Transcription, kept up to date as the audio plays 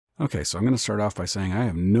Okay, so I'm going to start off by saying I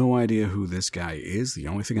have no idea who this guy is. The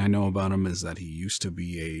only thing I know about him is that he used to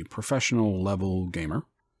be a professional level gamer.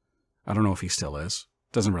 I don't know if he still is.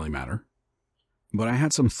 Doesn't really matter. But I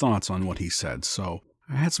had some thoughts on what he said, so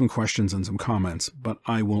I had some questions and some comments, but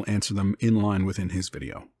I will answer them in line within his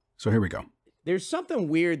video. So here we go. There's something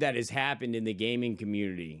weird that has happened in the gaming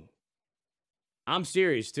community. I'm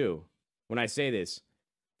serious too when I say this.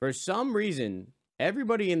 For some reason,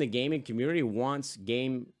 everybody in the gaming community wants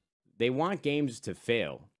games to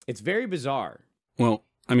fail. It's very bizarre. Well,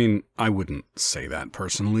 I mean, I wouldn't say that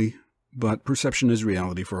personally, but perception is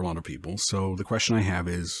reality for a lot of people, so the question I have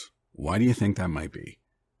is, why do you think that might be?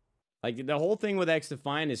 Like, the whole thing with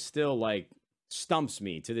X-Defiant is still, like, stumps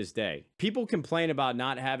me to this day. People complain about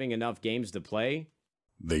not having enough games to play.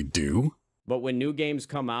 They do? But when new games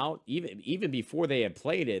come out, even before they have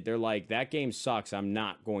played it, they're like, that game sucks, I'm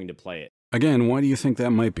not going to play it. Again, why do you think that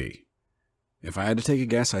might be? If I had to take a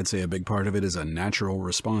guess, I'd say a big part of it is a natural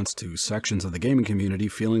response to sections of the gaming community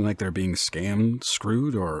feeling like they're being scammed,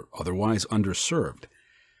 screwed, or otherwise underserved.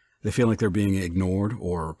 They feel like they're being ignored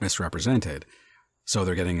or misrepresented, so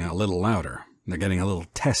they're getting a little louder. They're getting a little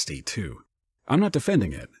testy, too. I'm not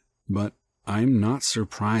defending it, but I'm not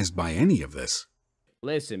surprised by any of this.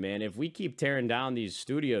 Listen, man, if we keep tearing down these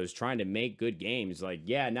studios trying to make good games, like,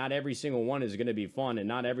 yeah, not every single one is going to be fun and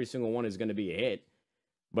not every single one is going to be a hit.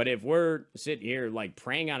 But if we're sitting here, like,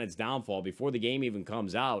 preying on its downfall before the game even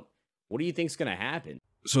comes out, what do you think's going to happen?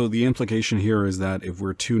 So the implication here is that if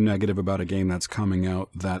we're too negative about a game that's coming out,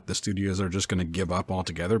 that the studios are just going to give up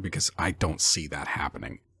altogether, because I don't see that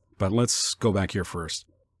happening. But let's go back here first.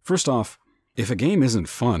 First off, if a game isn't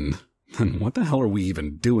fun, then what the hell are we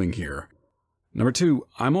even doing here? Number two,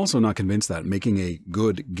 I'm also not convinced that making a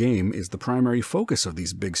good game is the primary focus of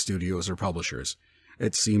these big studios or publishers.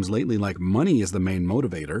 It seems lately like money is the main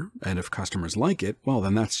motivator, and if customers like it, well,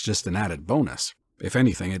 then that's just an added bonus. If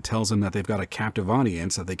anything, it tells them that they've got a captive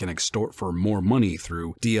audience that they can extort for more money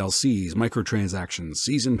through DLCs, microtransactions,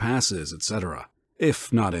 season passes, etc.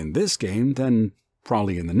 If not in this game, then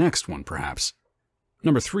probably in the next one, perhaps.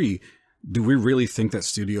 Number three, do we really think that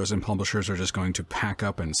studios and publishers are just going to pack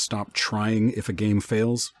up and stop trying if a game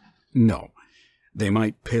fails? No. They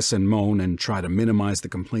might piss and moan and try to minimize the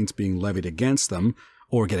complaints being levied against them,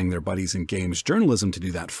 or getting their buddies in games journalism to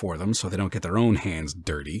do that for them so they don't get their own hands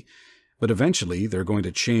dirty. But eventually, they're going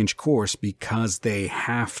to change course because they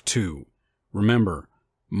have to. Remember,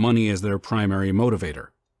 money is their primary motivator.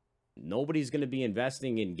 Nobody's going to be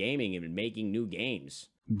investing in gaming and making new games.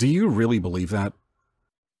 Do you really believe that?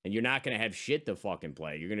 And you're not going to have shit to fucking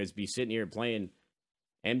play. You're going to be sitting here playing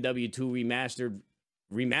MW2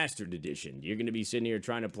 Remastered Edition. You're going to be sitting here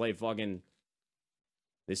trying to play fucking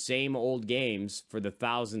the same old games for the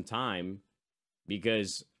 1,000th time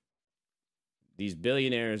because these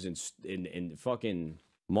billionaires and fucking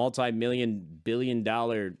multi-billion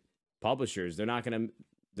publishers, they're not going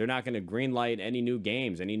to greenlight any new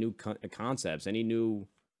games, any new concepts, any new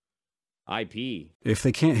IP. If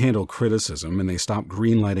they can't handle criticism and they stop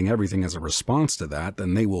greenlighting everything as a response to that,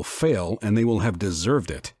 then they will fail and they will have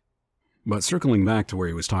deserved it. But circling back to where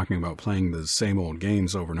he was talking about playing the same old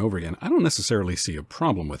games over and over again, I don't necessarily see a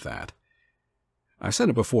problem with that. I've said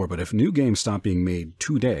it before, but if new games stop being made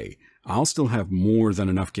today, I'll still have more than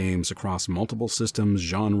enough games across multiple systems,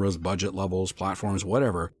 genres, budget levels, platforms,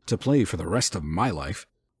 whatever, to play for the rest of my life.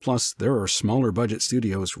 Plus, there are smaller budget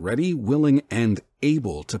studios ready, willing, and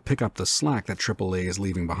able to pick up the slack that AAA is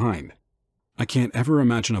leaving behind. I can't ever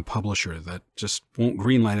imagine a publisher that just won't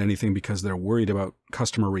greenlight anything because they're worried about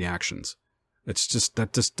customer reactions. That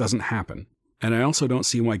just doesn't happen. And I also don't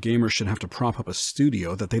see why gamers should have to prop up a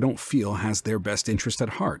studio that they don't feel has their best interest at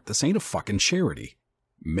heart. This ain't a fucking charity.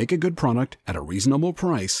 Make a good product at a reasonable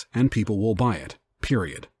price and people will buy it.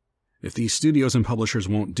 Period. If these studios and publishers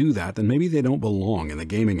won't do that, then maybe they don't belong in the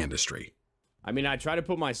gaming industry. I mean, I try to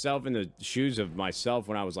put myself in the shoes of myself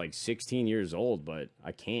when I was like 16 years old, but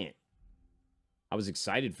I can't. I was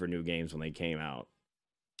excited for new games when they came out.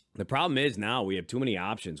 The problem is now we have too many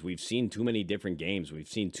options. We've seen too many different games. We've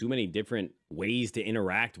seen too many different ways to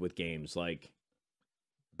interact with games. Like,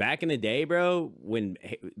 back in the day, bro,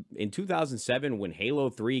 in 2007, when Halo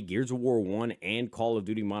 3, Gears of War 1, and Call of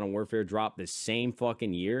Duty Modern Warfare dropped the same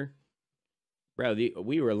fucking year, bro,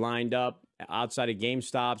 we were lined up outside of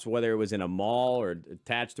GameStops, whether it was in a mall or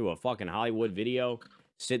attached to a fucking Hollywood Video,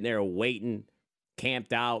 sitting there waiting,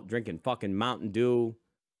 camped out, drinking fucking Mountain Dew,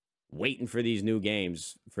 waiting for these new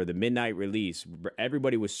games for the midnight release.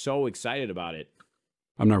 Everybody was so excited about it.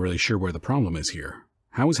 I'm not really sure where the problem is here.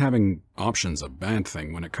 How is having options a bad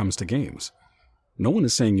thing when it comes to games? No one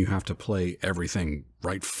is saying you have to play everything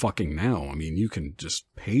right fucking now. I mean, you can just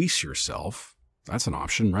pace yourself. That's an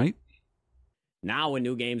option, right? Now when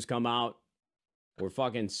new games come out, we're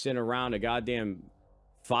fucking sitting around a goddamn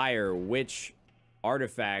fire witch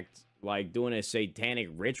artifact, like doing a satanic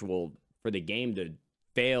ritual for the game to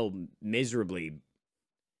fail miserably.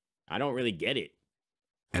 I don't really get it.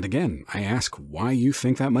 And again, I ask why you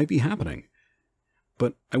think that might be happening.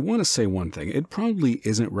 But I want to say one thing. It probably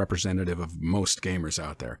isn't representative of most gamers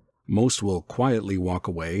out there. Most will quietly walk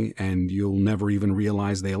away, and you'll never even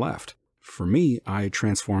realize they left. For me, I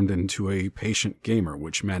transformed into a patient gamer,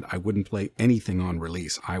 which meant I wouldn't play anything on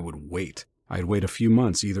release. I would wait. I'd wait a few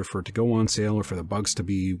months, either for it to go on sale or for the bugs to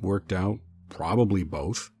be worked out, probably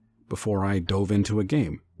both, before I dove into a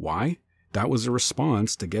game. Why? That was a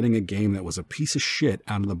response to getting a game that was a piece of shit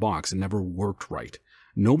out of the box and never worked right.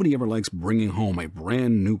 Nobody ever likes bringing home a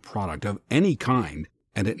brand new product of any kind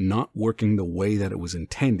and it not working the way that it was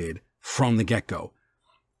intended from the get-go.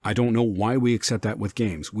 I don't know why we accept that with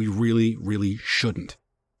games. We really, really shouldn't.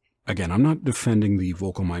 Again, I'm not defending the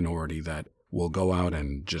vocal minority that will go out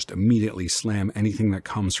and just immediately slam anything that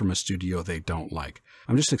comes from a studio they don't like.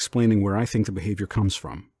 I'm just explaining where I think the behavior comes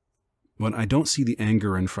from. But I don't see the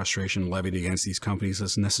anger and frustration levied against these companies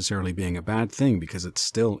as necessarily being a bad thing because it's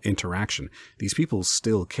still interaction. These people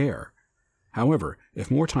still care. However,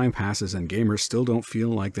 if more time passes and gamers still don't feel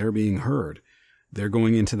like they're being heard, they're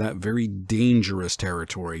going into that very dangerous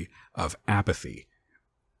territory of apathy.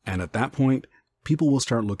 And at that point, people will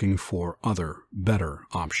start looking for other, better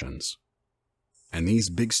options. And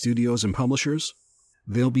these big studios and publishers,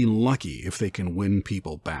 they'll be lucky if they can win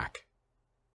people back.